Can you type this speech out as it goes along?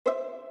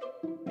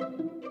Welcome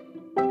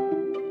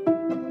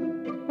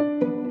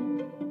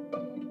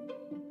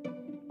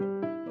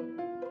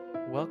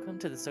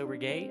to The Sober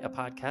Gay, a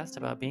podcast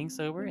about being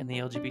sober in the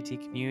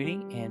LGBT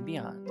community and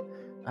beyond.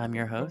 I'm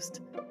your host,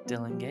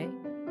 Dylan Gay,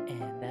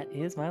 and that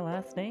is my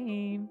last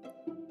name.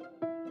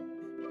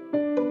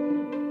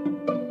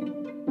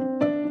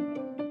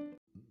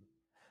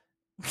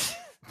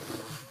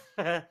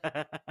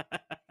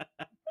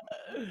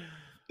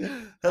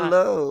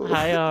 Hello.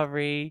 Hi,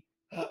 Aubrey.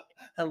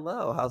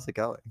 Hello. How's it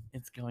going?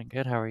 It's going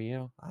good. How are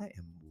you? I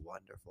am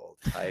wonderful.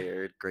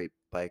 Tired. Great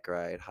bike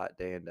ride. Hot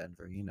day in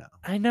Denver, you know.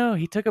 I know.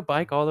 He took a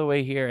bike all the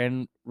way here,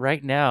 and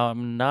right now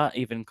I'm not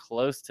even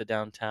close to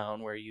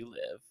downtown where you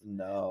live.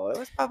 No, it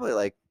was probably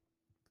like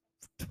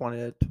 20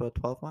 to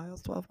 12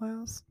 miles. 12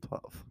 miles?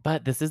 12.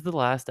 But this is the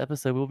last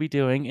episode we'll be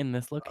doing in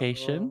this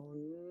location.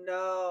 Oh,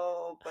 no.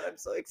 But I'm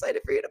so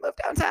excited for you to move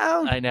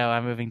downtown. I know.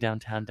 I'm moving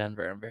downtown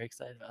Denver. I'm very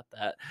excited about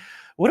that.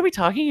 What are we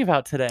talking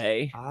about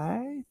today?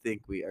 I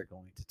think we are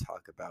going to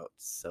talk about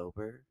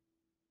sober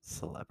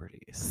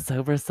celebrities.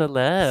 Sober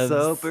celebs.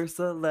 Sober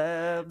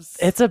celebs.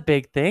 It's a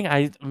big thing.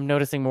 I'm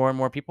noticing more and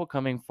more people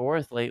coming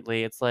forth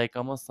lately. It's like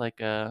almost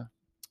like a,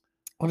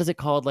 what is it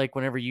called? Like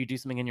whenever you do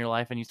something in your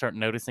life and you start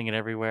noticing it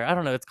everywhere. I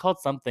don't know. It's called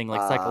something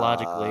like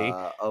psychologically.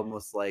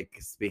 Almost like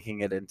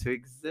speaking it into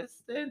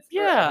existence.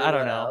 Yeah, for I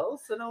don't everyone know.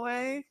 else in a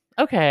way.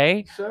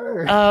 Okay.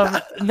 Sure.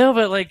 No,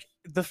 but like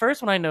the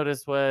first one I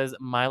noticed was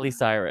Miley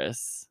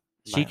Cyrus.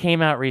 She Miley.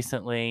 came out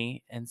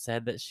recently and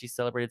said that she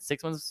celebrated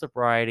 6 months of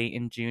sobriety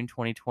in June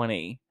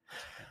 2020.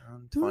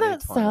 Doesn't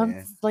that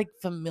sound like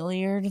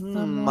familiar to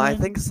someone? I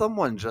think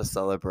someone just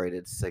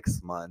celebrated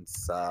 6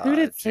 months. Who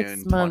did June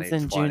 6 months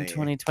in June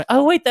 2020? 2020?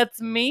 Oh, wait, that's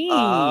me.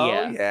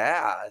 Oh,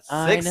 yeah.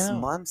 I 6 know.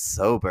 months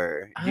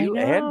sober. I You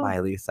and know.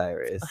 Miley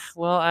Cyrus.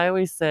 Well, I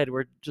always said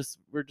we're just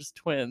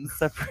twins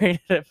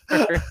separated at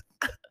first.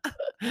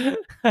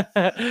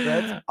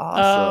 That's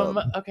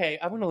awesome. Okay,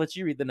 I'm gonna let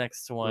you read the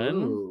next one.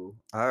 Ooh.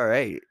 All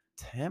right.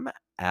 Tim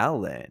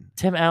Allen.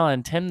 Tim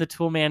Allen, Tim the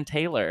Toolman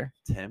Taylor.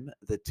 Tim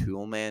the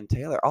Toolman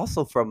Taylor.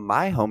 Also from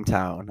my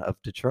hometown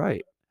of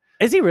Detroit.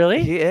 Is he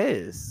really? He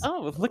is.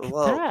 Oh, look at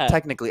Well, that.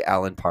 technically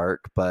Allen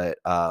Park, but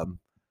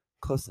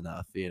close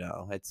enough, you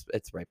know. It's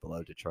right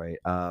below Detroit.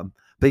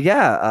 But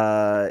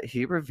yeah,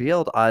 he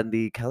revealed on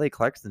the Kelly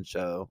Clarkson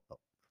show,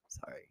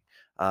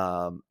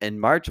 in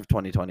March of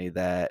 2020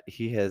 that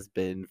he has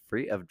been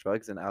free of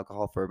drugs and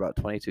alcohol for about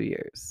 22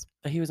 years.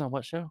 He was on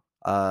what show?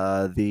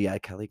 The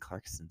Kelly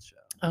Clarkson show.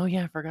 Oh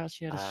yeah, I forgot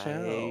she had a I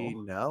show.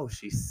 know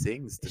she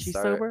sings to Is she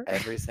start sober?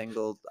 every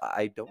single.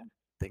 I don't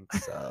think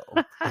so.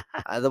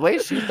 The way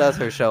she does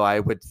her show,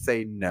 I would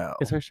say no.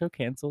 Is her show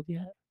canceled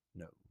yet?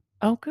 No.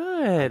 Oh, I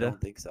good.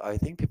 don't think so. I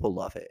think people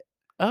love it.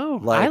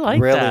 Oh, I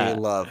like really that.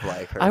 love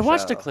like her. I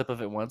watched a show. clip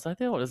of it once. I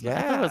thought it was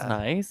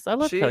nice. I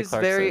love She's Kelly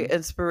Clarkson. very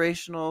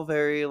inspirational,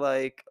 very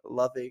like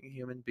loving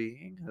human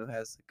being who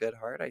has a good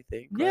heart. I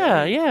think. Yeah,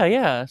 right?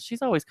 yeah.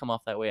 She's always come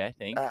off that way. I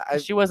think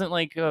she wasn't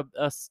like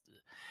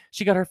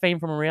she got her fame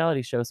from a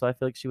reality show, so I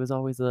feel like she was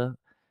always a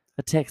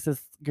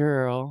Texas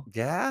girl.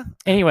 Yeah.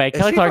 Anyway, Is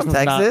Kelly she from Clarkson's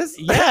Texas?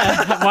 not.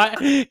 Yeah.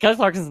 Why? Kelly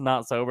Clarkson's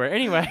not sober.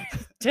 Anyway,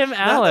 Tim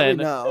Allen.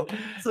 No.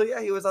 So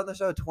yeah, he was on the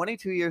show.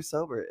 22 years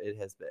sober. It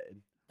has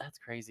been. That's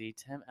crazy.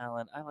 Tim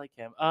Allen. I like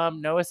him.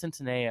 Noah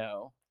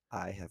Centineo.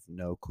 I have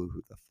no clue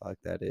who the fuck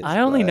that is. I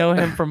only know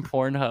him from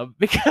Pornhub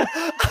because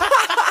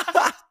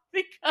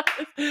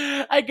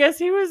I guess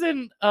he was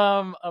in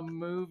a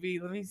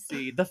movie. Let me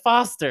see. The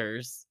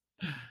Fosters.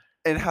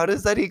 And how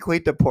does that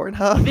equate to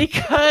Pornhub?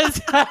 Because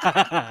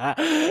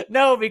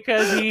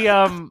because he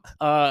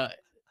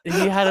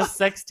had a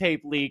sex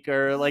tape leak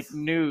or like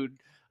nude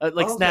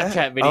like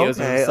Snapchat videos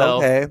of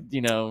himself,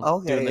 you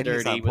know, doing the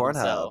dirty with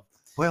himself.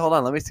 Wait, hold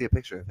on. Let me see a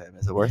picture of him.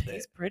 Is it worth it?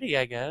 He's pretty,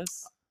 I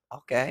guess.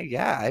 Okay,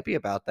 yeah, I'd be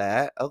about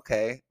that.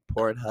 Okay,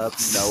 Pornhub,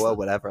 Noah,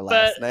 whatever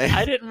last name.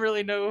 I didn't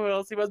really know who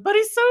else he was, but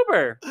he's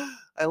sober.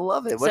 I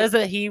love it. It says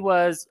that he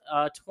was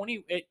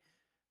 20.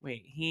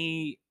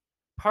 He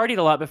partied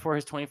a lot before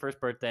his 21st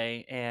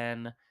birthday,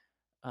 and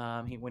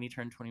when he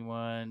turned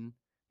 21,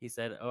 he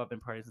said, "Oh, I've been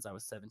partying since I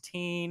was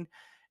 17,"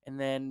 and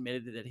then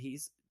admitted that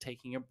he's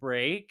taking a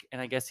break, and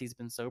I guess he's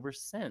been sober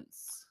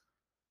since.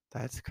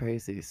 That's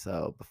crazy.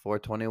 So before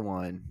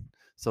 21.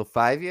 So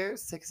 5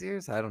 years, 6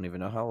 years? I don't even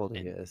know how old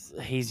he is.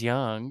 He's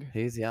young.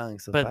 He's young.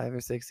 So But 5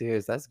 or 6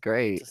 years. That's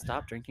great. To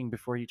stop drinking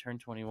before you turn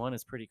 21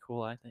 is pretty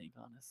cool, I think,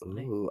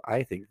 honestly. Ooh,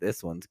 I think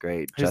this one's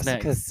great. Who's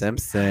Jessica next?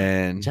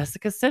 Simpson.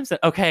 Jessica Simpson.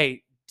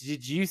 Okay.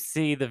 Did you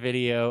see the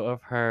video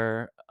of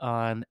her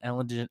on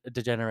Ellen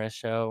DeGeneres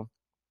show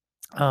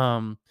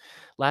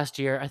last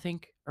year, I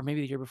think, or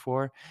maybe the year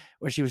before,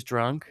 where she was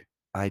drunk?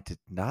 I did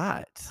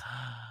not.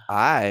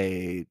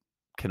 I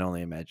can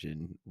only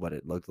imagine what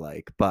it looked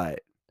like,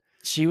 but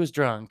she was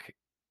drunk,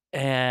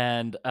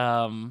 and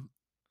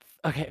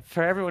okay,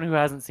 for everyone who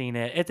hasn't seen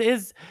it,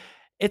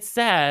 it's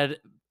sad,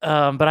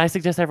 but I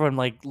suggest everyone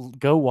like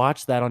go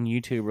watch that on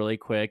YouTube really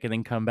quick and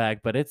then come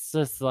back. But it's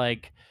just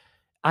like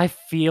I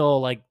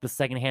feel like the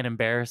secondhand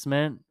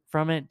embarrassment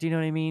from it. Do you know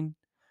what I mean?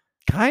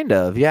 Kind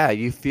of, yeah.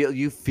 You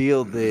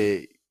feel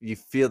the you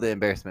feel the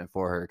embarrassment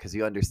for her because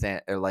you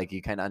understand, or like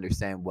you kind of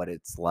understand what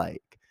it's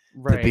like to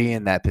Right. be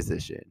in that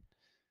position.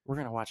 We're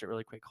gonna watch it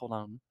really quick. Hold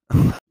on.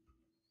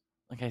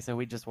 Okay, so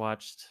we just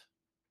watched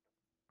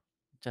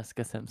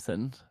Jessica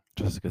Simpson.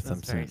 Jessica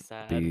That's very Simpson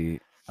sad. be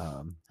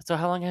So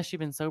how long has she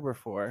been sober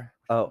for?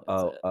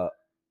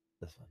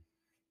 this one.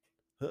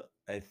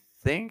 I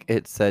think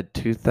it said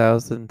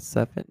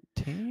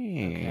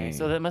 2017. Okay,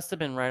 so that must have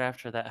been right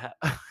after that.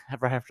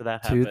 Right after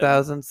that happened.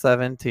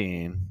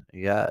 2017.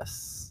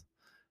 Yes.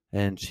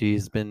 And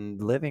she's been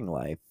living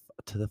life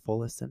to the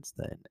fullest since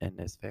then and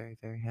is very,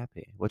 very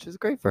happy, which is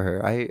great for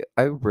her. I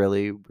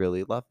really,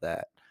 really love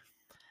that.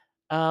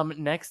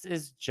 Next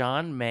is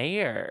John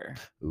Mayer.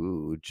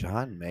 Ooh,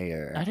 John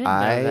Mayer. I didn't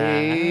know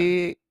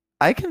that.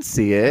 I can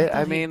see it. I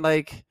thought he- mean,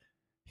 like,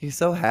 he's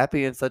so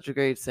happy and such a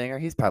great singer.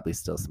 He's probably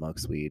still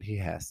smokes weed. He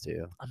has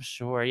to. I'm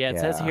sure. Yeah, it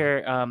says Yeah.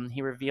 here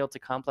he revealed to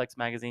Complex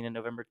magazine in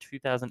November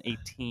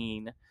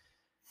 2018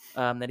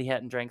 that he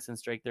hadn't drank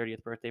since Drake's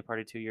 30th birthday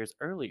party 2 years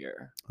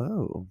earlier.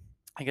 Oh,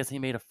 I guess he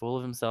made a fool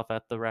of himself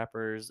at the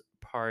rapper's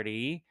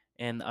party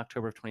in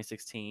October of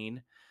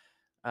 2016,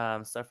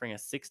 suffering a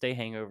 6-day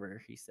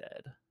hangover, he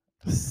said.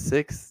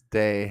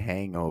 6-day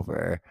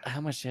hangover. How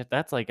much shit?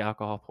 That's like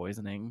alcohol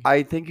poisoning.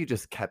 I think you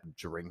just kept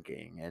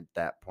drinking at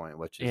that point,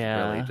 which is really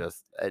Yeah.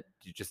 just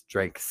you just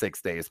drank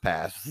 6 days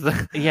past.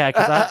 Yeah,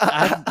 because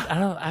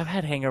I've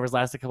had hangovers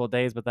last a couple of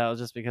days, but that was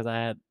just because I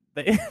had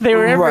they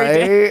were every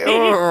day.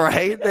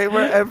 right. They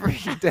were every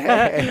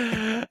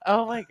day.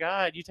 Oh my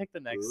god! You take the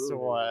next Ooh.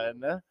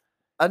 one.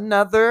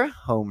 Another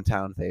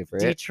hometown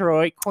favorite,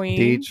 Detroit Queen.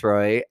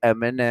 Detroit,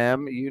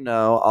 Eminem. You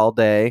know, all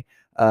day.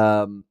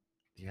 Yeah,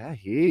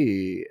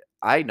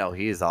 I know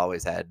he's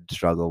always had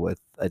struggle with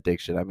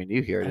addiction. I mean,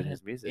 you hear it in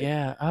his music.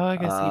 Yeah. Oh, I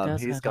guess he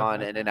does. He's kinda talk gone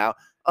about in and that. out.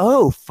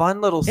 Oh,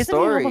 fun little Isn't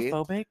story. he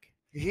homophobic?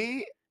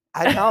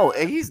 I know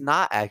he's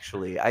not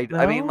actually. I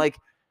mean, No? like,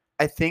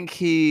 I think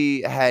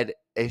he had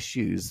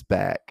issues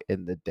back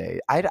in the day.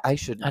 I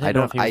shouldn't. I didn't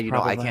know if he was I can't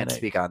problematic.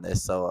 speak on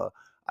this, so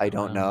I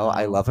don't know.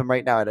 I Oh. love him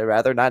right now, and I'd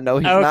rather not know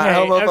he's not Okay,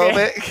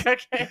 homophobic.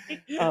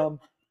 Okay.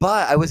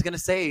 But I was gonna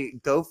say,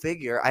 go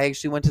figure. I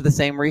actually went to the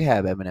same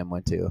rehab Eminem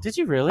went to. Did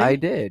you really? I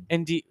did.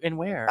 And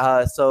where?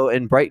 So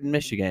in Brighton,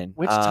 Michigan.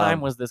 Which time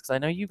was this? Because I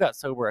know you got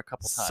sober a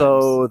couple times.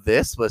 So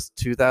this was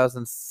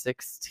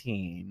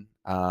 2016.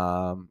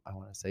 I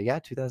want to say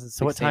 2016.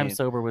 So what time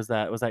sober was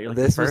that? Was that your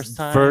This first was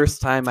time?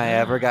 first time I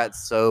ever got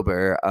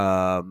sober.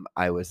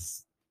 I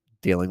was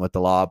dealing with the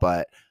law,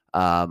 but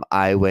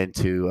I went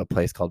to a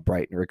place called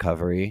Brighton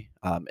Recovery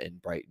in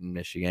Brighton,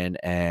 Michigan,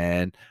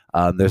 and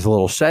there's a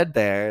little shed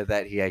there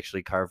that he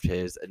actually carved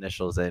his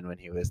initials in when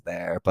he was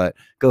there. But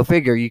go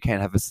figure, you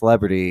can't have a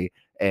celebrity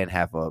and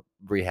have a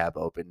rehab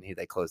open.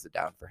 They closed it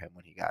down for him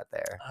when he got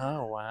there.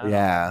 Oh wow.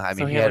 Yeah, I So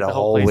mean, he he had, had like, a the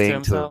whole whole place to wing to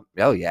him. himself?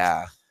 Oh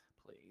yeah.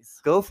 Please.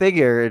 Go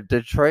figure,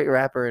 Detroit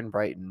rapper in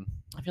Brighton.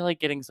 I feel like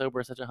getting sober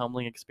is such a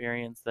humbling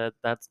experience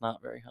that's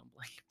not very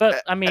humbling.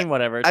 But I mean,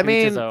 whatever. I To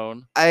each his mean,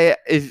 own. I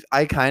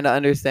kind of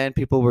understand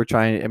people were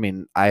trying. I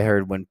mean, I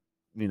heard when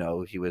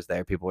he was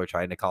there, people were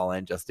trying to call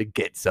in just to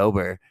get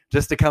sober,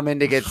 just to come in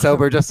to get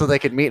sober, just so they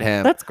could meet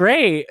him. That's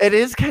great. It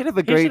is kind of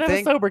a He great should have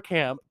thing. a sober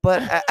camp.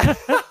 But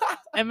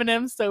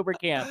Eminem sober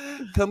camp.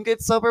 Come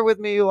get sober with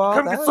me, you all.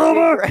 Come That get would be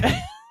sober. great.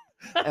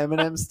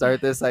 Eminem, start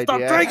this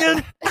idea. Stop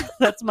drinking.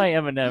 That's my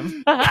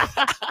Eminem.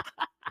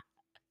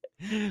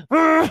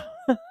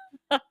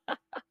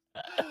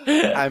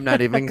 I'm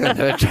not even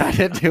gonna try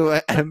to do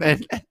it,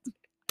 Eminem.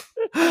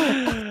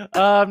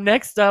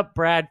 Next up,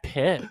 Brad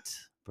Pitt.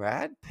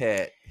 Brad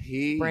Pitt.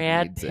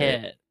 Brad needs it.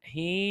 Pitt.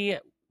 He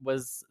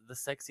was the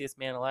sexiest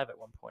man alive at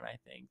one point, I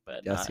think,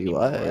 but Yes, not he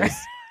anymore.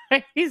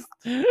 was.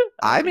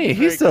 I mean,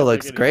 he still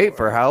looks great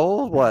for how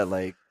old? What,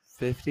 like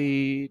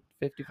 50,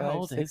 55, How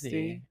old 60? is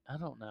he? I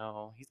don't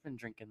know. He's been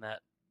drinking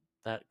that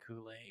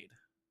Kool-Aid.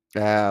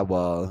 Yeah,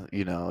 well,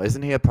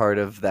 isn't he a part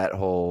of that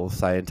whole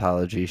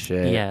Scientology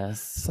shit? Yes,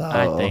 So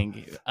I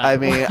think. I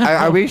mean,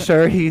 are we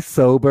sure he's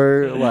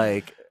sober?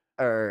 Like,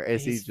 or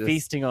is he's he just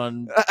feasting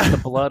on the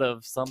blood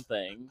of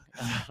something?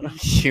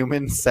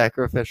 human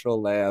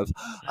sacrificial lambs?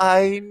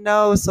 I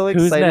know. So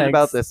Who's excited about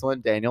next? this one.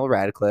 Daniel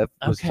Radcliffe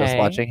was just Okay.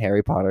 watching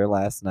Harry Potter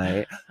last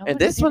night, How and long has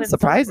this he one been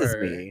surprises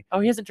sober? me.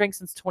 Oh, he hasn't drank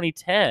since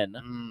 2010.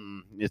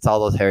 It's all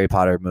those Harry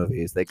Potter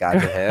movies that got to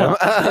him.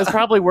 He was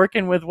probably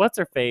working with what's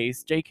her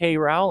face, J.K.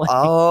 Rowling.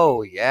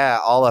 Oh yeah,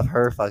 all of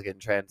her fucking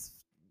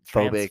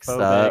transphobic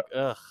stuff.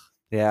 Ugh,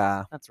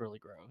 Yeah, that's really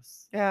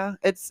gross. yeah,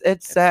 it's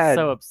sad.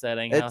 So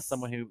upsetting how It's-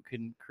 someone who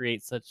can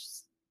create such.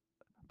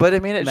 But I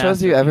mean, it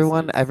shows you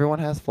masterpieces. everyone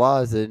has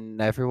flaws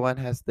and everyone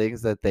has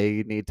things that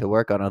they need to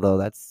work on. Although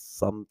that's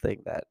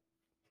something that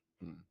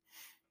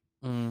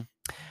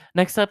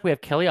Next up, we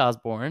have Kelly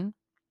Osbourne,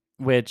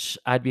 which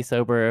I'd be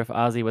sober if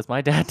Ozzy was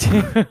my dad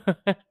too.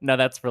 No,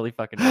 that's really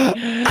fucking weird.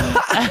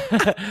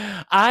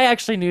 I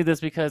actually knew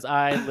this because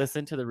I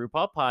listened to the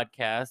RuPaul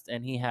podcast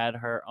and he had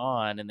her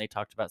on and they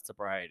talked about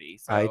sobriety.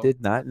 So I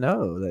did not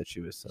know that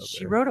she was sober.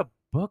 She wrote a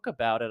book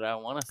about it, I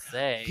want to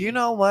say. You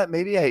know what?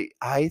 Maybe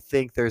I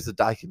think there's a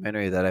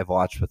documentary that I've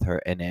watched with her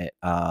in it.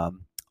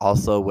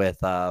 Also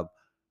with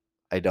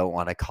I don't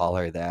want to call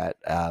her that.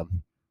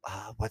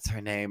 What's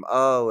her name?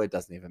 Oh, it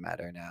doesn't even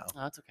matter now.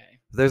 Oh, that's okay.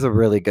 There's a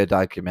really good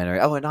documentary.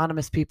 Oh,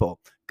 Anonymous People.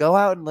 Go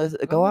out and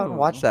go out and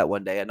watch Ooh. that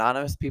one day.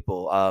 Anonymous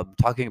People.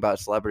 Talking about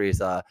celebrities.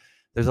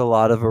 There's a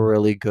lot of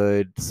really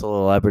good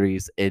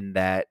celebrities in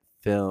that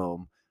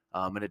film.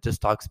 And it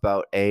just talks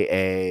about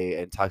AA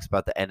and talks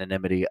about the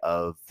anonymity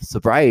of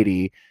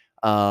sobriety.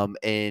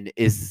 And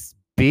is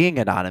being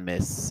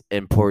anonymous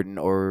important,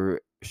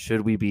 or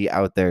should we be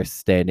out there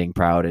standing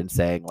proud and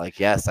saying like,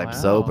 yes, I'm Wow.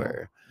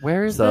 sober?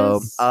 Where is So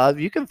this?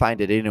 you can find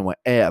it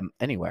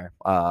anywhere.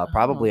 Oh,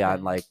 Probably on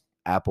okay. like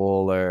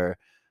Apple or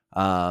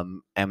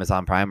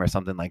Amazon Prime or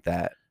something like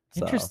that.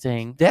 So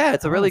Interesting. yeah,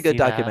 it's I a want to really good see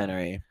that.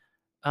 documentary.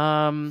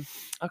 Um.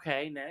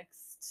 Okay.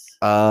 Next.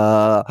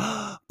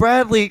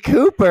 Bradley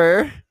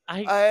Cooper.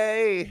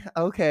 I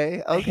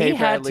Okay, he had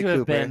Bradley to have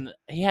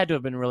Cooper.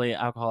 been really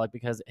alcoholic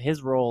because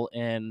his role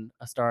in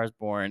A Star Is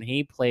Born,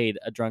 he played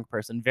a drunk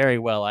person very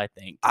well, I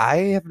think. I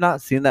have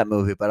not seen that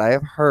movie, but I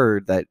have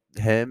heard that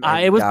him It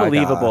and was Gaga.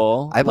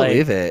 believable, I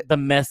believe like it. the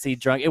messy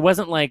drunk. It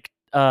wasn't like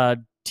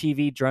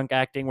TV drunk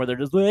acting where they're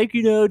just like,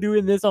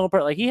 doing this on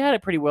part. Like he had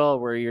it pretty well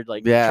where you're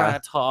like Yeah.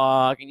 trying to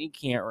talk and you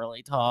can't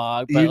really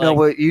talk, but You know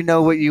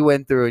like what you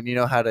went through, and you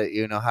know how to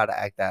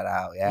act that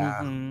out. Yeah.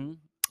 mhm.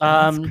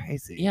 That's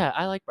crazy. Yeah,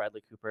 I like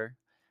Bradley Cooper.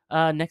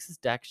 Next is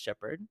Dax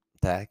Shepard.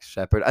 Dax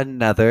Shepard,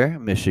 another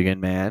Michigan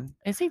man.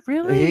 Is he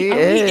really? He Oh,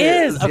 he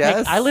is. is, Okay, I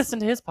yes.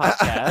 listened to his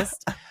podcast,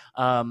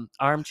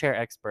 Armchair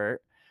Expert.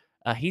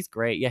 He's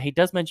great. Yeah, he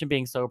does mention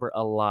being sober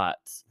a lot.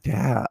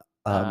 Yeah.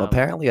 Um,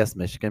 Apparently, us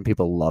Michigan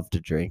people love to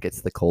drink.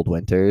 It's the cold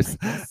winters.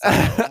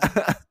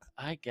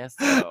 I guess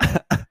so. I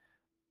guess so.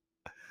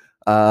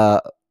 uh,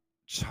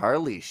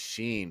 Charlie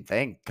Sheen,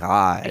 thank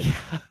God. Yeah,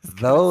 I was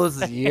gonna Those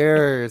say.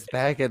 years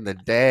back in the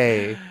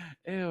day.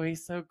 Ew,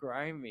 he's so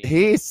grimy.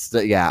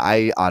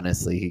 I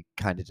honestly, he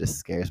kind of just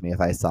scares me.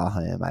 If I saw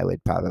him, I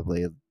would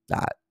probably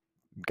not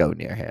go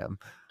near him.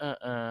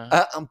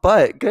 Uh-uh.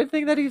 But good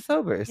thing that he's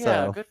sober.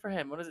 Yeah, So good for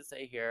him. What does it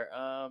say here?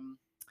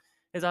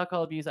 His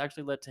alcohol abuse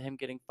actually led to him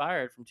getting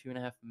fired from Two and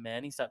a Half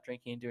Men. He stopped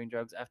drinking and doing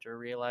drugs after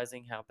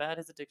realizing how bad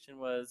his addiction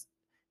was,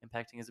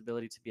 impacting his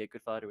ability to be a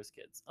good father to his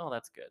kids. Oh,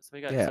 that's good. So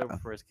he got yeah, sober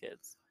for his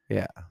kids.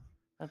 yeah.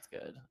 That's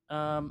good.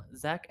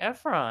 Zac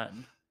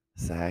Efron.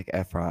 Zac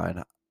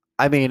Efron.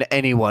 I mean,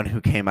 anyone who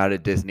came out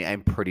of Disney,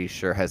 I'm pretty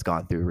sure has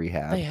gone through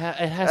rehab. It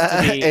has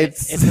to be.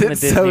 It's It's in the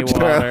it's so Disney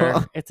true.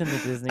 water. It's in the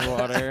Disney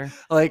water.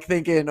 Like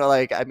thinking,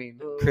 like I mean,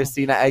 Ooh.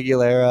 Christina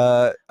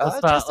Aguilera,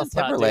 Justin Let's not do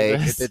Timberlake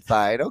this. did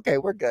fine. Okay,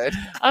 we're good.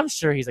 I'm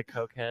sure he's a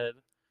cokehead.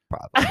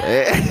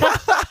 Probably.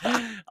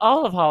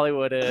 All of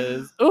Hollywood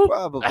is. Oop.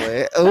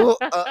 Probably. Oh,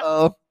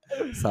 uh-oh.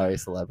 Sorry,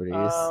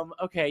 celebrities.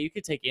 Okay, you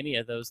could take any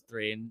of those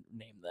three and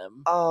name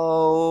them.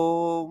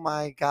 Oh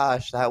my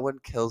gosh, that one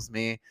kills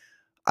me.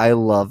 I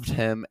loved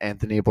him,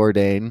 Anthony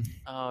Bourdain.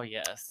 Oh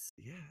yes.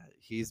 Yeah,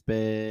 he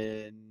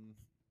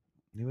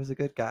was a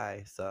good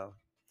guy, so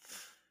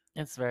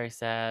It's very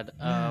sad.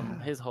 yeah.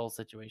 His whole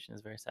situation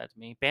is very sad to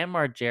me. Bam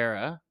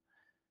Margera.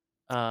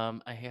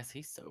 I guess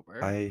he's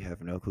sober. I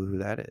have no clue who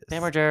that is.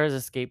 Bam Margera is a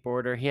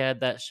skateboarder. He had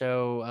that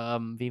show,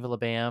 Viva La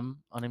Bam,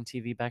 on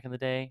MTV back in the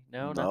day.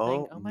 No,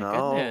 nothing. Oh my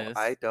No, goodness.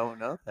 I don't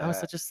know I was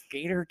that. such a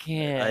skater I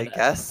kid.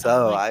 guess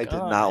Oh so. my I did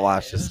not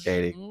watch the gosh.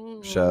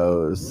 skating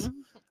shows. Mm.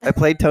 I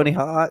played Tony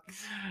Hawk.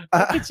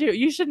 Look at you.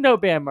 You should know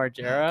Bam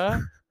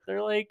Margera.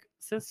 They're like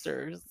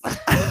sisters.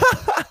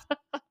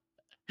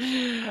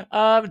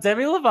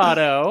 Demi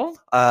Lovato.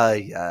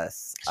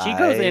 Yes. She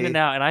goes in and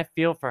out, and I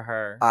feel for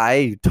her.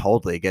 I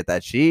totally get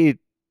that. She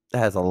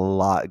has a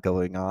lot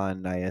going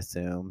on, I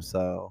assume.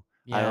 So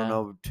I don't Yeah.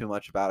 know too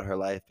much about her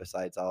life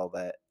besides all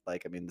that,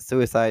 like I mean, the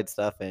suicide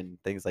stuff and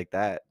things like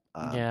that.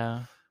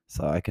 Yeah.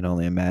 So I can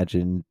only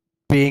imagine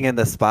being in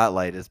the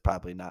spotlight has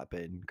probably not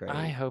been great.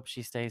 I hope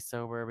she stays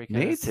sober because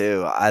Me too.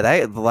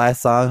 The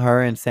last song,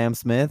 her and Sam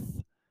Smith,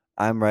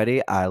 "I'm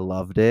Ready." I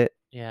loved it.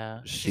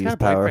 Yeah. She's She's got a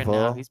boyfriend now.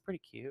 powerful. He's pretty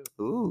cute.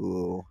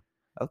 Ooh.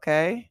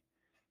 Okay.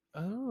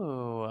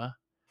 Oh.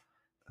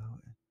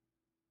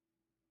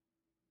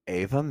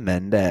 Ava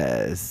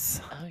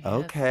Mendes. Oh yes.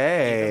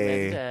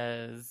 Okay. Eva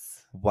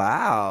Mendes.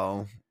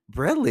 Wow.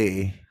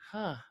 Really?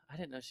 Huh. I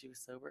didn't know she was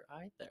sober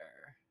either.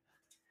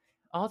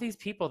 All these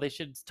people, they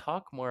should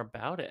talk more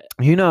about it.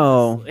 You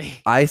know,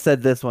 honestly. I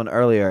said this one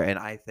earlier, and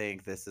I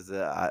think this is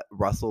a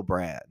Russell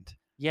Brand.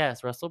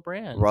 Yes, Russell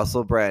Brand.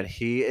 Russell Brand.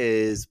 He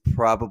is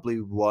probably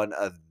one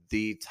of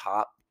the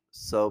top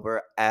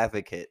sober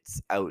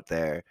advocates out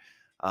there.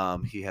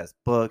 He has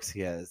books. He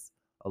has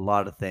a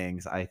lot of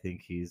things. I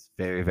think he's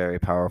very, very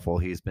powerful.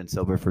 He's been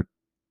sober for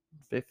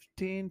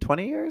 15,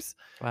 20 years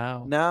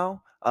Wow.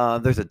 now.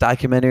 There's a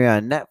documentary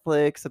on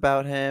Netflix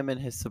about him and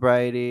his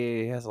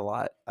sobriety. He has a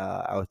lot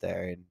out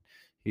there,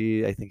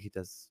 and I think he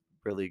does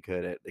really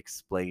good at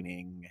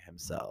explaining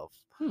himself.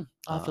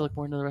 I'll have to look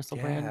more into the Russell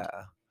Brand.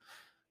 Yeah.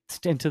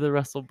 Into the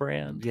Russell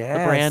Brand. Yes.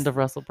 The brand of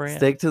Russell Brand.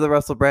 Stick to the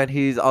Russell Brand.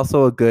 He's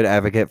also a good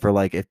advocate for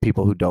like if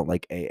people who don't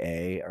like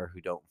AA or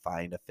who don't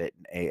find a fit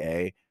in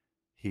AA,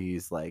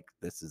 he's like,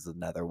 this is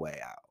another way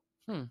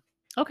out.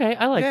 Okay,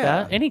 I like Yeah.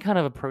 that. Any kind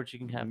of approach you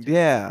can have to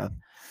Yeah.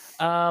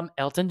 anything.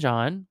 Elton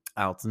John,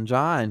 Elton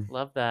John.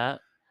 love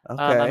that. I'm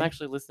Okay.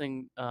 actually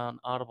listening on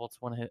Audible to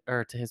one of his,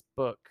 or to his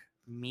book,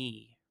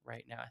 Me,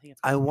 right now. I think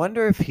it's I called Me.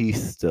 wonder if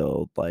he's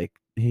still like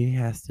he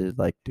has to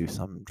like do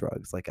some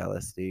drugs like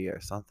LSD or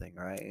something,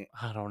 right?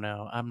 I don't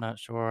know. I'm not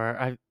sure.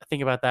 I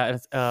think about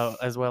that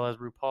as well as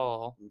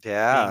RuPaul being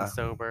Yeah.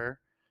 sober.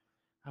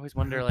 I always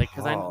wonder, like,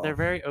 because they're RuPaul.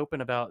 very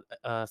open about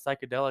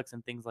psychedelics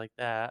and things like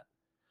that.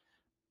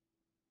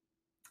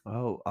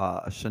 Oh,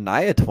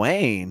 Shania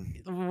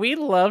Twain. We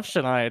love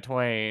Shania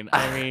Twain.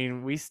 I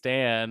mean, we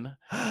stan.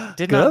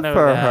 Did not Good know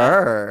for that.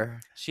 her.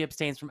 She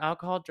abstains from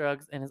alcohol,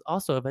 drugs, and is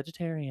also a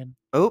vegetarian.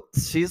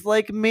 Oops, she's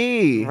like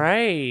me,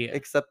 Right.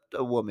 except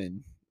a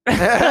woman.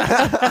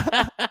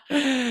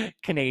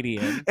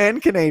 Canadian.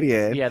 And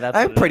Canadian. Yeah, that's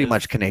I'm what it pretty is.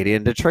 much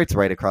Canadian. Detroit's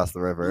right across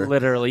the river.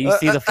 Literally, you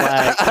see the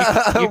flag.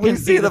 You We can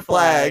see see the the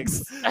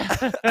flags.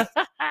 flags.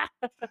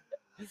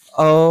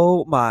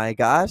 Oh my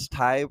gosh,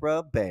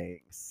 Tyra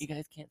Banks. You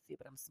guys can't see,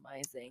 but I'm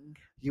smizing.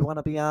 You want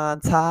to be on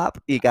top?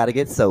 You got to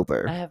get I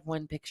sober. have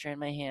one picture in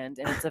my hand,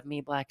 and it's of me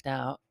blacked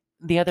out.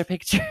 The other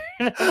picture.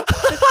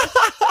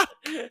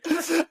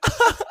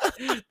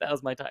 That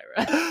was my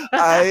Tyra.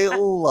 I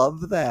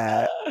love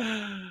that.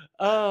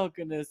 Oh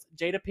goodness,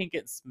 Jada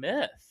Pinkett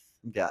Smith.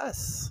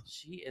 Yes.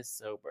 She is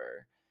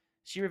sober.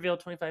 She revealed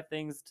 25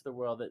 things to the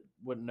world that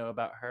wouldn't know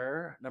about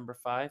her. Number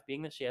 5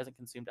 being that she hasn't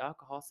consumed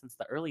alcohol since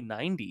the early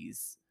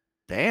 90s.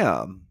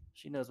 Damn.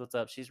 She knows what's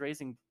up. She's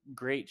raising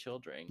great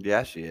children.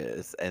 Yeah, she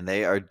is. And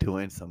they are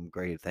doing some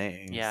great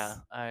things. Yeah,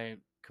 I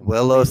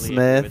Willow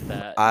completely agree with Smith.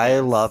 that. I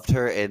Yes. loved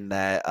her in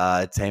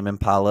that Tame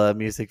Impala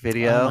music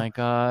video. Oh my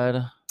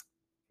god.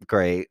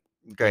 Great.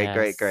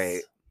 Great.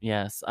 Yes.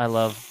 Yes, I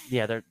love.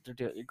 Yeah, they're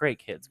doing great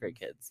kids. Great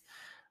kids.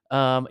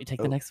 You take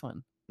the Oh. next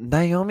one.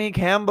 Naomi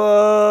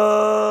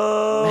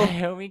Campbell.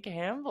 Naomi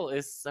Campbell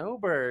is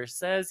sober.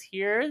 Says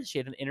here she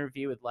had an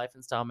interview with Life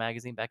and Style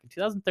magazine back in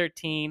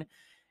 2013,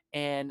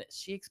 and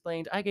she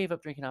explained, "I gave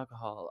up drinking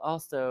alcohol."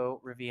 Also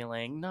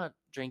revealing, Not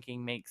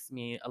drinking makes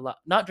me a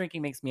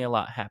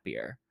lot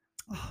happier."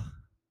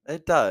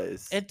 It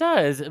does. It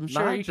does. I'm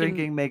sure Not you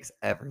drinking can makes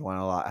everyone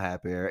a lot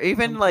happier.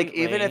 Even if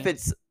completely.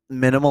 it's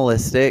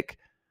minimalistic,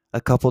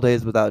 a couple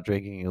days without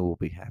drinking, you will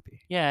be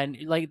happy. Yeah, and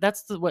like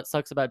that's what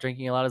sucks about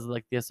drinking a lot is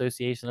like the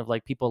association of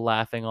like people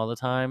laughing all the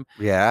time.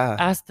 Yeah.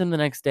 Ask them the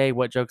next day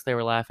what jokes they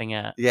were laughing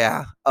at.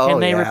 Yeah. Oh, Can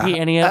they yeah. repeat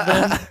any of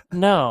them?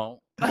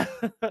 No.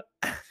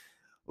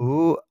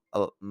 Ooh.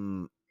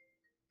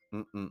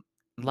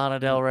 Lana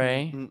Del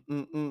Rey.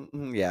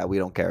 Yeah, we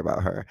don't care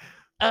about her.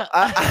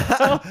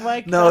 Oh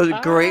my No,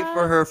 god. great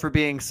for her for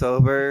being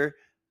sober.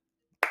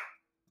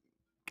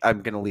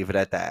 I'm gonna leave it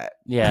at that.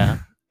 Yeah.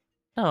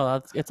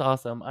 No, it's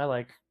awesome. I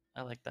like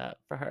that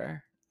for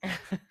her. I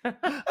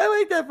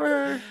like that for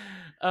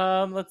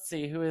her. Let's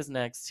see who is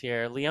next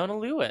here. Leona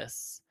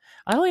Lewis.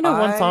 I only know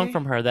one song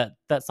from her.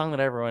 That song that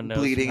everyone knows.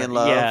 Bleeding from in her.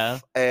 Love. Yeah.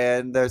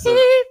 And there's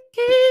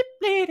Keep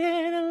bleeding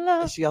in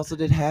love. she also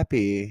did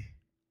Happy.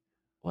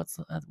 Which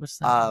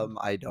song?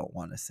 I don't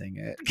want to sing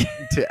it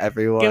to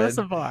everyone. Give us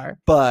a bar.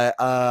 But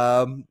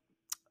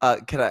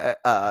can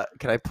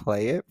I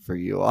play it for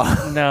you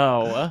all?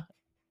 No.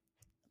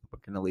 We're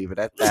gonna leave it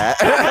at that.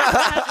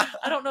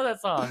 I don't know that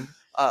song.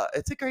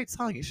 It's a great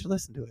song. You should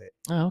listen to it.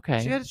 Oh,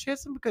 okay. She had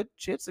some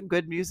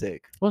good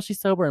music. Well, she's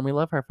sober and we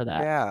love her for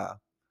that. Yeah.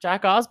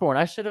 Jack Osborne.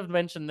 I should have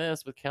mentioned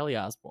this with Kelly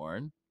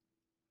Osborne.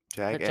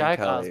 Jack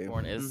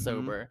Osborne is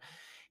sober.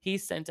 He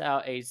sent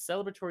out a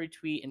celebratory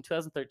tweet in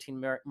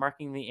 2013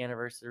 marking the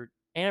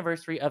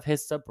anniversary of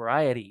his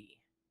sobriety.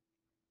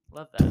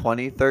 Love that.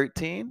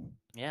 2013?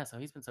 Yeah, so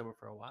he's been sober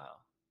for a while.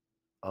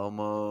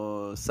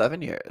 Almost 7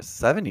 years.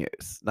 7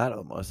 years. Not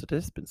almost. It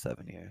has been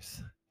 7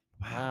 years.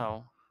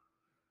 Wow.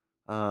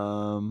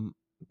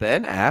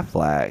 Ben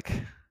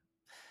Affleck.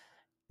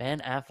 Ben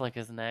Affleck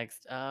is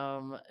next.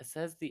 It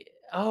says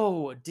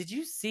did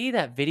you see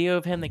that video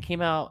of him that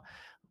came out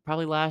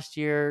probably last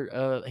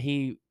year?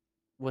 He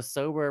was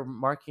sober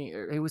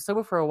he was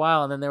sober for a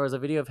while, and then there was a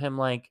video of him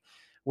like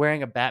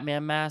wearing a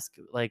Batman mask,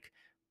 like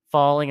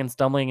falling and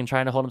stumbling and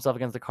trying to hold himself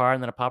against the car,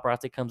 and then a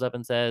paparazzi comes up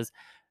and says,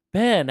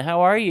 "Ben,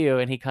 how are you?"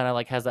 And he kind of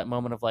like has that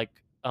moment of like,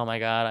 "Oh my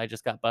god, I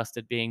just got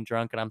busted being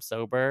drunk and I'm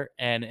sober,"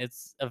 and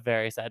it's a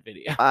very sad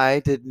video.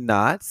 I did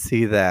not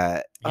see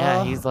that.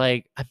 Yeah, he's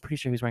like, I'm pretty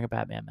sure he was wearing a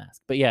Batman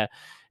mask. But yeah,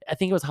 I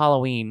think it was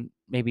Halloween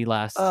maybe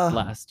last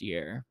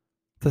year.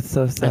 That's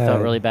so sad. I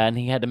felt really bad. And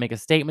he had to make a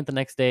statement the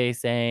next day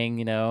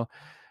saying,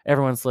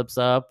 everyone slips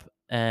up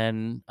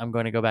and I'm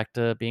going to go back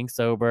to being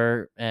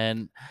sober.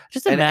 And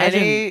just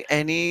imagine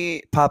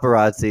any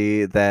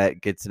paparazzi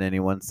that gets in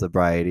anyone's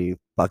sobriety,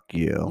 fuck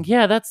you.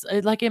 Yeah, that's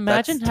like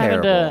imagine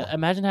having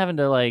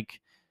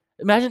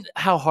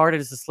how hard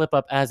it is to slip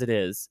up as it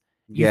is.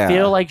 You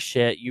feel like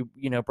shit. You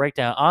break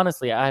down.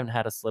 Honestly, I haven't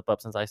had a slip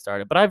up since I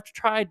started, but I've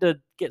tried to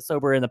get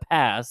sober in the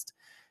past,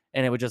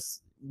 and it would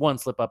just one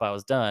slip up, I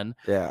was done.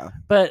 Yeah.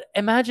 But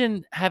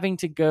imagine having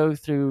to go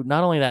through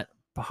not only that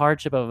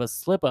hardship of a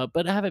slip up,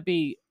 but have it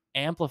be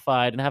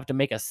amplified and have to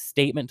make a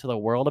statement to the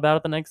world about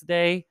it the next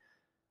day.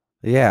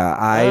 Yeah,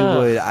 I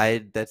would. Ugh.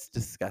 I That's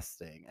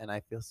disgusting, and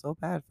I feel so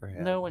bad for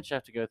him. No one should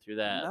have to go through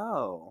that.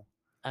 No.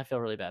 I feel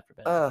really bad for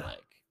Ben Ugh. Affleck.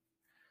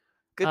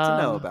 Good to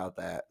know Um, about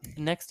that.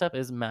 Next up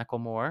is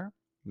Macklemore.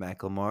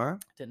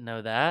 Macklemore. Didn't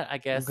know that. I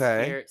guess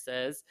Okay. here it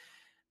says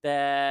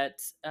that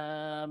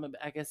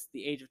I guess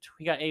he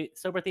got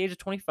sober at the age of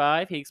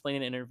 25. He explained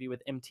in an interview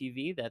with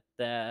MTV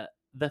that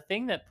the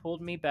thing that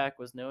pulled me back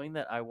was knowing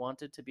that I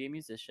wanted to be a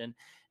musician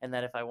and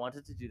that if I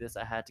wanted to do this,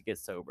 I had to get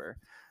sober.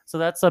 So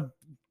that's a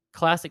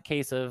classic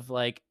case of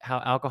like how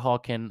alcohol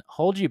can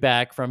hold you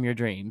back from your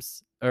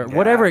dreams or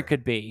whatever Yeah. it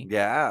could be.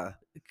 Yeah.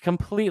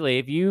 Completely.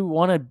 If you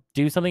want to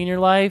do something in your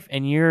life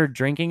and you're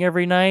drinking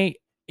every night,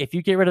 if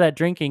you get rid of that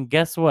drinking,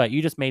 guess what?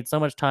 You just made so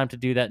much time to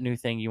do that new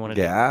thing you want to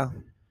do. Yeah.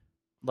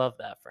 Love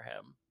that for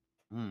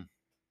him.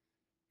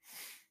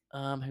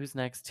 Mm. Who's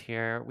next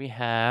here? We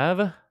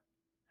have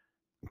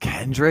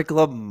Kendrick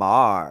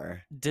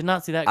Lamar. did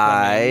not see that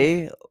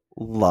coming. I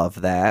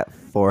love that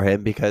for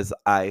him because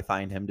I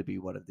find him to be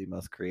one of the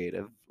most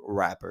creative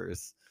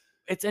rappers.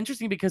 It's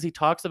interesting because he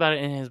talks about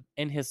it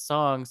in his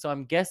song, so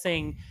I'm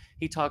guessing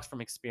he talks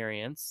from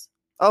experience.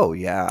 Oh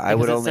yeah, I Because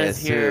would only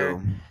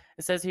assume.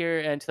 it says here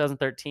in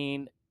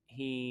 2013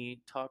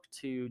 he talked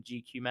to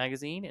GQ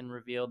magazine and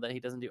revealed that he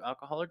doesn't do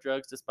alcohol or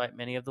drugs despite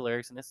many of the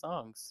lyrics in his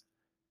songs.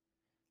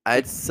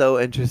 It's so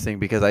interesting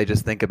because I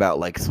just think about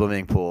like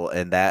swimming pool,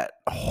 and that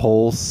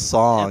whole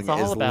song It's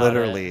all is about it.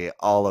 literally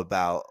all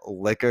about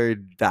liquor,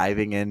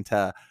 diving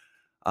into,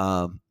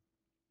 um,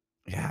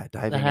 yeah, That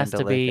diving has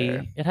into to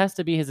liquor. be it has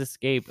to be his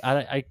escape.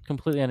 I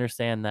completely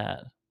understand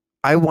that.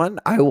 I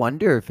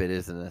wonder if it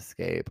is an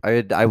escape.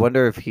 I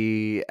wonder if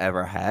he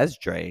ever has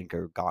drank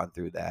or gone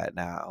through that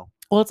now.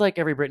 Well, it's like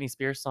every Britney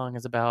Spears song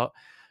is about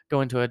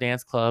going to a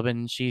dance club,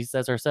 and she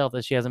says herself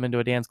that she hasn't been to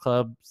a dance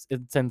club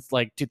since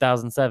like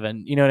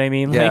 2007. You know what I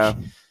mean? Yeah, Like,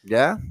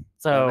 yeah, that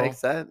so makes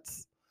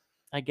sense.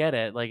 I get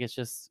it. Like,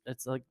 it's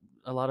like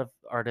a lot of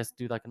artists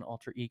do like an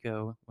alter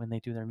ego when they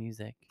do their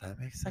music. That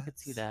makes I could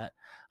see sense. that.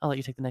 I'll let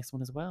you take the next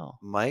one as well.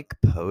 Mike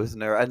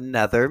Posner,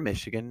 another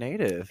Michigan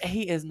native.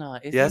 He is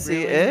not. Is Yes, he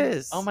he really?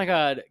 Oh is. my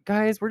god,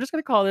 guys, we're just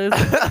gonna call this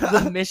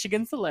the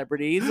Michigan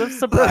celebrities of The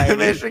sobriety.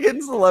 Michigan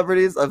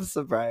celebrities of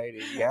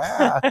sobriety.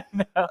 Yeah.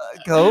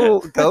 No.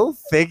 Go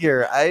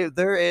figure.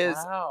 There is.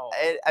 Wow.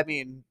 I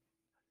mean,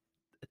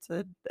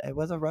 it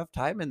was a rough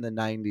time in the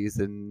 90s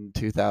and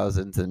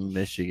 2000s in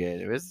Michigan.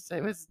 It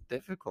was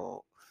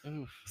difficult.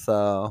 Oof.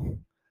 So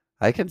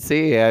I can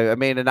see. I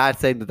mean, and not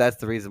saying that that's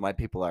the reason why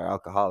people are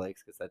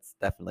alcoholics, because that's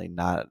definitely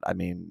not. I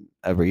mean,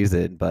 a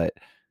reason. But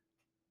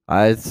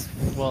it's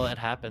Well, it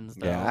happens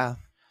though. yeah.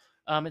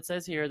 It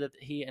says here that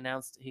he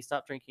announced he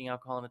stopped drinking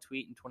alcohol in a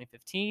tweet in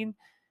 2015,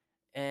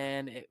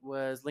 and it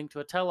was linked to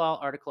a tell-all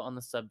article on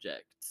the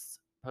subject.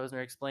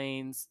 Posner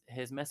explains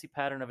his messy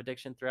pattern of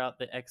addiction throughout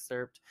the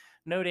excerpt,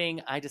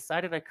 noting, "I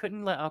decided I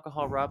couldn't let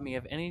alcohol rob me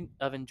of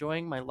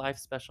enjoying my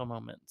life's special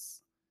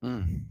moments."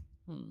 Mm.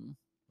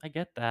 I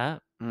get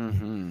that.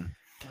 Hmm.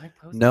 Mike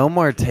Posner. No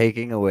more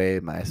taking away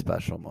my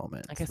special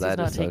moments. I guess he's That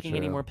not is so taking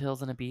any true. more pills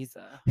than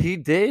Ibiza. He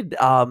did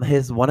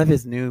his one of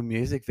his new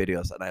music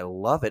videos, and I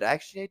love it.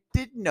 Actually, I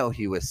didn't know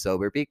he was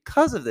sober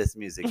because of this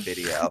music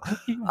video.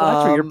 You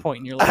watch where you're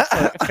pointing your little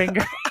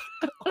finger.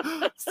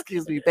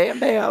 Excuse me, bam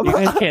bam. You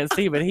guys can't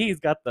see, but he's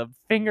got the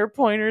finger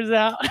pointers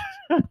out.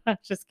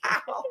 Just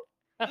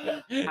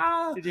kidding.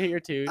 Did you hit your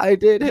tooth? I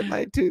did hit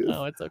my tooth.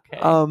 Oh, it's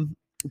okay.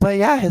 But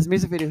yeah, his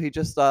music video, he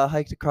just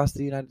hiked across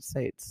the United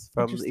States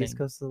from the East Interesting.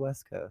 Coast to the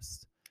West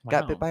Coast. Wow.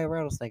 Got bit by a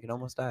rattlesnake and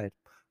almost died.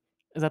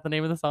 Is that the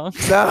name of the song?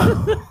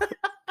 No.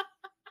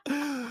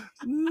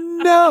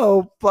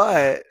 No,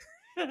 but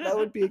that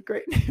would be a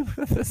great name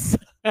for this.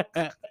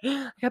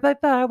 Got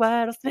bit by a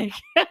rattlesnake.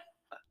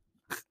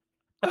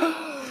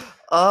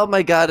 Oh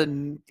my god,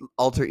 an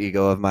alter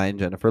ego of mine,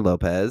 Jennifer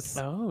Lopez.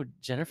 Oh,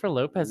 Jennifer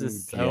Lopez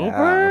is Yeah.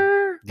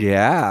 sober?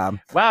 Yeah.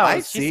 Wow, I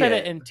she see said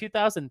it. it in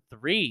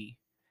 2003.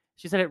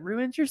 She said it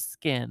ruins your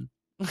skin.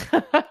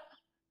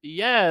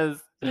 Yes.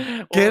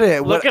 Get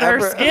it. Look at her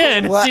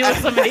skin. She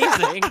looks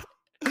amazing.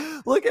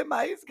 Look at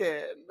my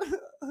skin.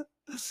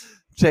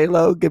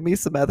 J-Lo, give me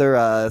some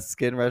other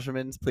skin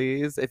regimens,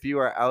 please. If you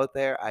are out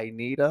there, I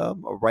need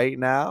them right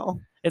now.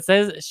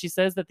 She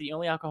says that the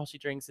only alcohol she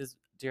drinks is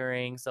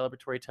during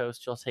celebratory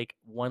toast. She'll take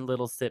one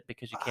little sip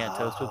because you can't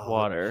toast with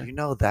water. You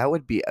know, that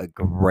would be a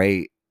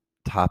great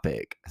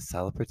topic.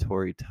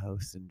 Celebratory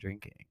toast and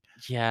drinking.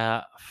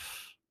 Yeah.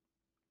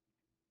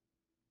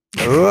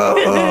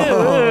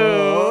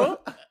 Oh.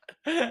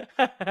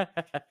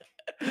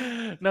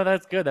 No,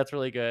 that's good. That's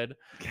really good.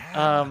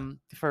 Yeah.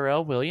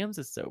 Pharrell Williams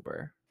is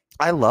sober.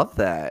 I love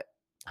that.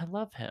 I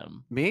love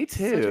him. Me Such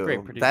a too.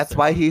 great producer. That's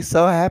why he's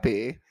so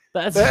happy.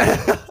 That's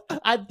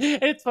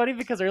it's funny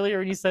because earlier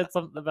when you said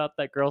something about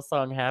that girl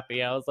song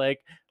 "Happy," I was like,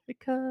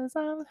 because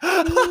I'm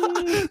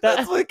happy.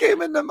 That's what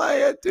came into my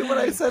head too when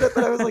I said it,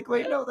 but I was like,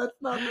 wait, no, that's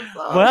not the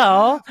song.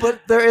 Well, but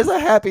there is a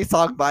happy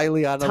song by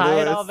Leona tie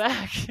Lewis. it all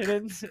back.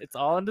 It's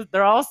all into,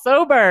 they're all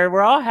sober.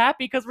 We're all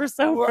happy because we're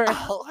sober. We're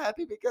all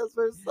happy because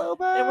we're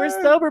sober. And we're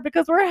sober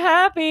because we're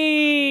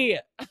happy.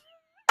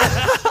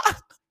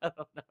 I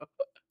don't know.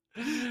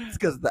 It's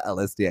because of the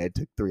LSD I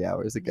took 3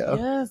 hours ago.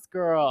 Yes,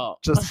 girl.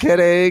 Just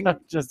kidding.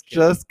 Just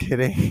kidding. Just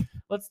kidding.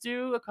 Let's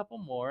do a couple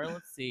more.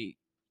 Let's see.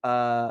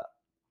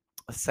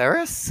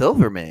 Sarah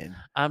Silverman.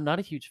 I'm not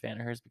a huge fan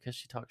of hers because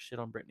she talked shit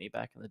on Britney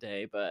back in the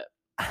day, but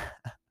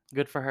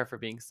good for her for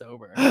being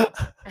sober.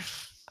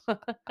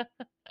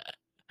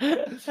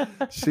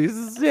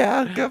 She's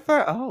good for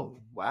her. Oh,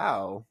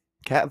 wow.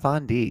 Kat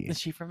Von D. Is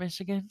she from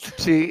Michigan?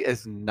 She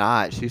is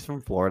not. She's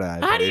from Florida.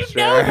 I'm How do pretty you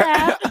know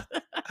that?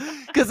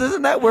 Because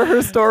isn't that where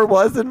her store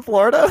was in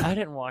Florida? I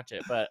didn't watch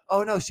it, but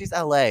Oh no, she's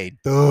LA.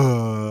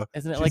 Duh.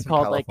 isn't it She's like from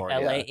called like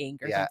California. LA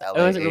Inc. or Yeah,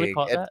 something? LA Oh, is it really Inc.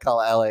 called It's that?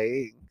 called LA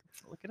Inc.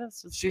 Look at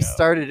us. Just She go.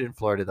 started in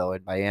Florida though,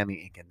 in Miami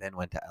Inc. and then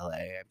went to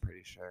LA, I'm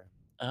pretty sure.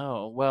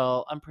 Oh,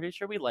 well, I'm pretty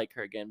sure we like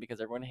her again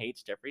because everyone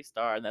hates Jeffree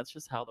Star, and that's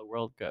just how the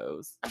world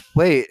goes.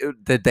 Wait,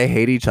 did they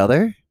hate each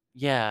other?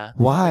 Yeah. They had, like,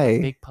 Why?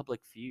 a big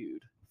public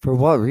feud. For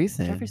what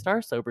reason? Jeffree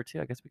Star's sober too.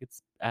 I guess we could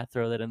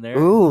throw that in there.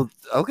 Ooh,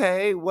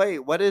 okay. Wait,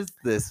 what is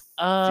this?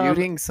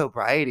 Feuding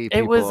sobriety people.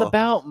 It was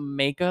about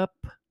makeup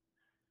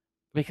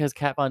because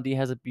Kat Von D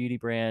has a beauty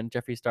brand.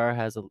 Jeffree Star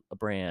has a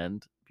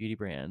beauty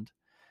brand.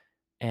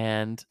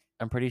 And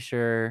I'm pretty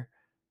sure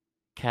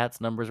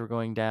Kat's numbers were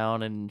going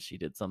down and she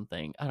did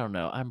something. I don't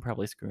know. I'm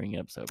probably screwing it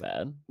up so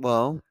bad.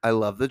 Well, I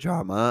love the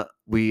drama.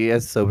 We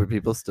as sober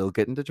people still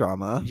get into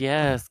drama.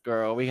 Yes,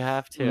 girl, we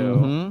have to.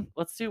 Mhm.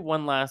 Let's do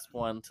one last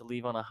one to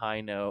leave on a high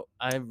note.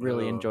 I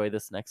really enjoy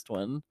this next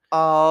one.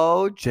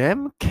 Oh,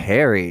 Jim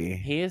Carrey.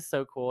 He is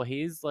so cool.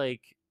 He's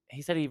like,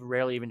 he said he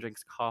rarely even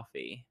drinks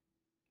coffee.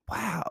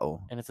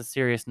 Wow. And it's a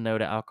serious no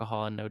to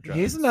alcohol and no drugs.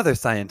 He's another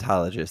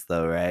Scientologist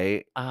though,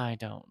 right? I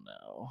don't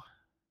know.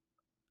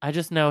 I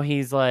just know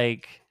he's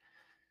like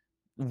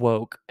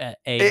woke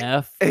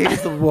AF.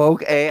 He's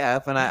woke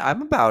AF, and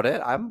I'm about it.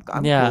 I'm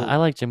yeah, cool. I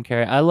like Jim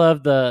Carrey. I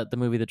love the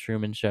movie The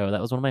Truman Show. That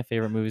was one of my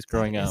favorite movies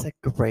growing up. It's a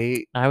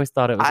great. I always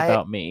thought it was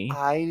about me.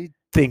 I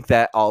think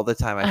that all the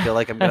time. I feel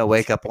like I'm gonna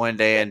wake up one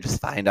day and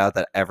just find out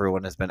that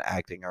everyone has been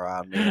acting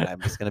around me, and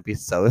I'm just gonna be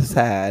so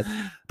sad,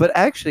 but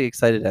actually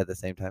excited at the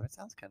same time. It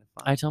sounds kind of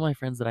fun. I tell my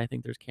friends that I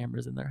think there's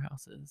cameras in their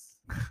houses.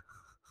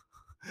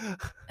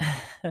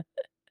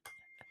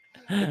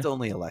 It's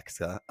only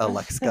Alexa.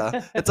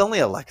 It's only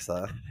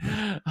Alexa.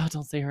 Oh,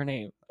 don't say her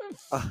name.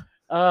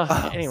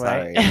 Sorry.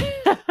 Anyway.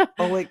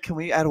 Oh wait, can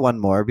we add one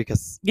more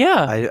because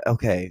yeah.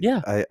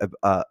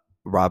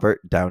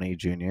 Robert Downey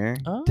Jr.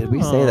 Did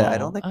we say that? I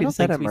don't think we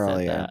said him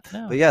earlier.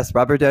 No. But yes,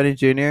 Robert Downey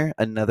Jr.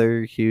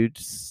 Another huge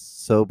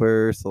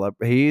sober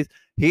celebrity.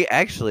 He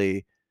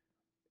actually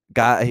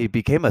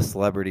became a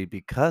celebrity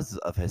because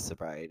of his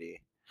sobriety.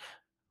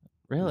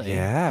 Really?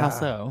 Yeah. How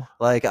so?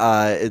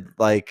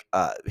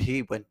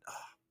 He went.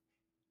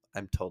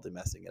 I'm totally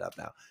messing it up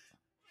now.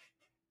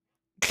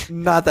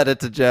 Not that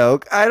it's a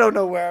joke. I don't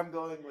know where I'm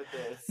going with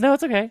this. No,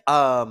 it's okay.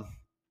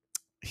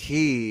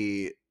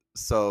 He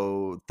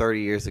 30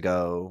 years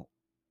ago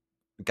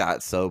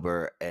got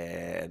sober,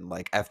 and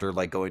like after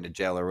like going to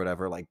jail or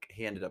whatever, like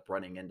he ended up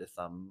running into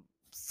some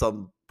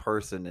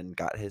person and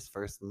got his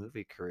first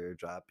movie career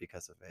job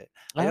because of it.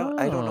 I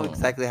don't know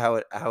exactly how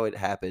it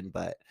happened,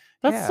 but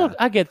that's so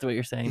I get what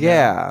you're saying.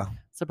 Yeah. Though.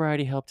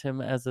 Sobriety helped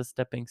him as a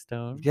stepping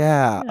stone.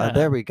 Yeah.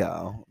 There we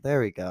go.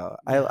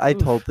 I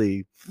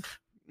totally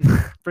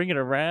bring it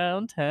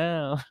around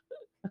town.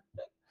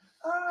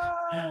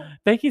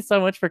 Thank you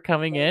so much for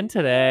coming in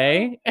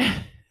today.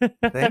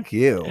 Thank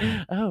you.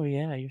 Oh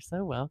yeah, you're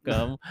so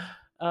welcome.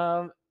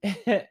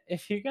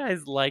 If you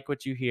guys like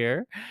what you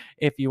hear,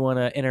 if you want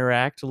to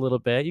interact a little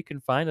bit, you can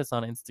find us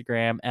on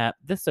Instagram at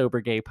The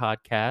Sober Gay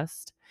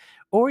Podcast,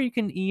 or you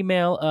can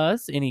email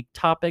us any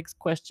topics,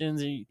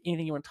 questions, or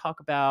anything you want to talk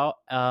about,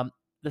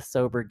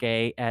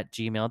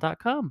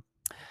 thesobergay@gmail.com.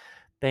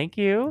 Thank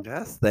you.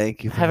 Yes,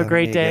 thank you. Have a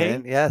great day.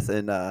 Again. Yes,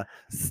 and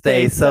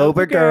stay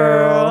sober,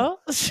 girl.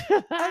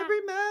 I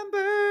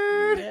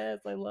remembered. Yes,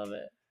 I love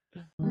it.